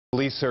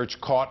Police search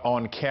caught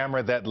on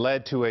camera that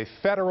led to a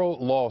federal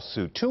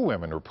lawsuit. Two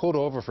women were pulled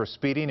over for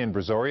speeding in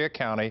Brazoria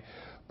County,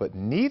 but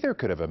neither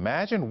could have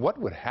imagined what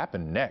would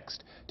happen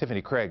next.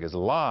 Tiffany Craig is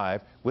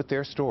live with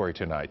their story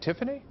tonight.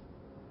 Tiffany?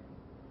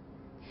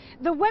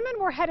 The women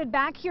were headed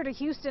back here to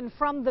Houston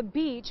from the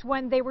beach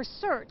when they were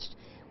searched.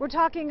 We're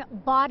talking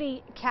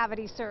body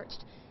cavity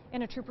searched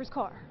in a trooper's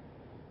car.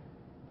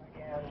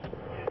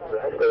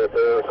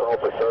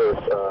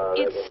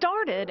 It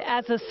started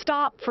as a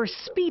stop for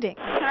speeding.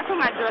 Can I put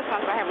my dress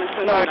on so I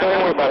haven't? No,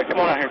 don't worry about it. Come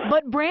on out here.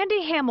 But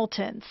Brandy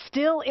Hamilton,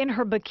 still in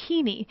her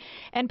bikini,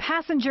 and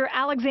passenger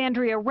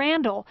Alexandria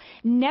Randall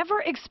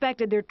never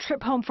expected their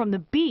trip home from the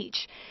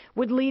beach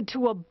would lead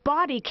to a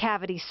body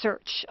cavity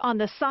search on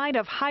the side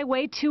of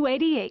Highway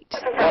 288.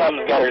 One of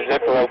them's got her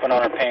zipper open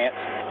on her pants.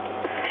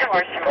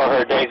 Or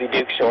her Daisy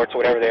Duke shorts,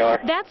 whatever they are.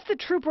 That's the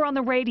trooper on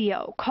the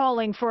radio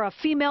calling for a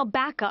female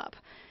backup.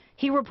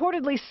 He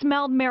reportedly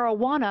smelled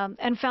marijuana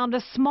and found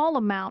a small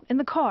amount in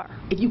the car.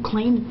 If you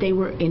claim that they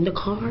were in the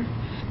car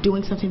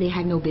doing something they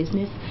had no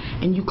business,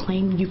 and you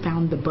claim you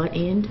found the butt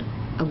end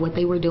of what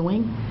they were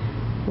doing,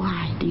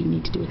 why do you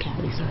need to do a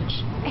cavity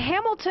search?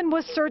 Hamilton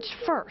was searched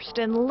first,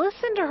 and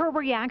listen to her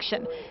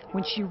reaction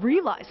when she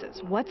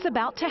realizes what's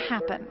about to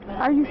happen.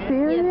 Are you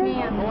serious?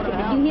 Yes,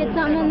 ma'am. If you hit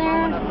something in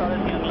there,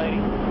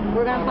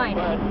 we're gonna find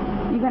it.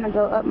 You're gonna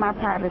go up my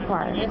private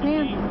part. Yes,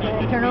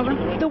 ma'am. Turn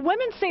over. The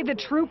women say the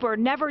trooper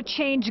never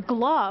changed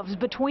gloves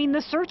between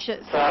the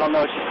searches. So I don't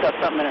know if she stuffed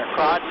something in her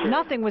crotch.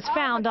 Nothing was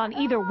found on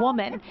either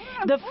woman.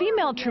 The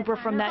female trooper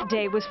from that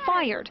day was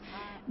fired.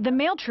 The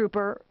male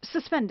trooper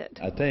suspended.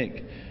 I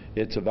think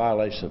it's a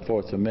violation of the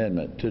Fourth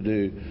Amendment to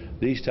do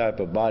these type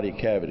of body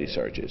cavity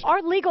searches.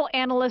 Our legal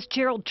analyst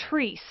Gerald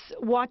Treese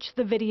watched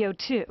the video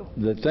too.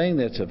 The thing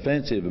that's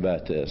offensive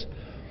about this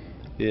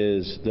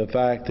is the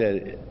fact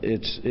that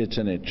it's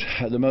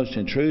the most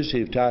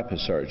intrusive type of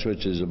search,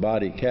 which is a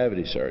body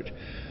cavity search.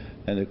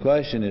 And the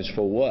question is,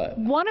 for what?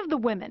 One of the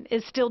women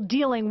is still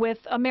dealing with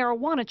a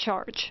marijuana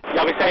charge.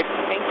 Y'all be safe.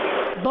 Thank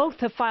you. Both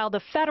have filed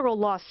a federal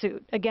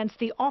lawsuit against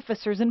the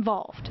officers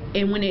involved.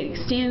 And when it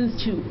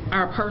extends to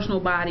our personal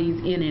bodies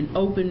in an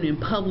open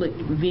and public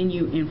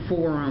venue and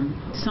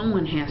forum,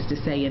 someone has to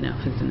say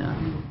enough is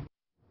enough.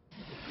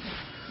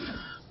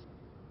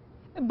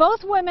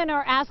 Both women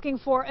are asking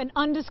for an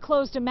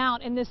undisclosed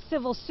amount in this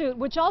civil suit,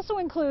 which also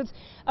includes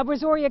a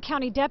Brazoria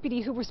County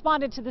deputy who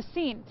responded to the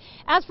scene.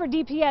 As for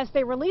DPS,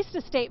 they released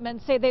a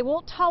statement saying they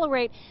won't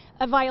tolerate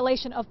a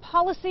violation of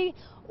policy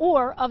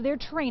or of their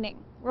training.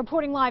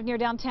 Reporting live near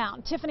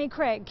downtown, Tiffany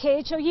Craig,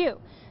 KHOU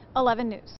 11 News.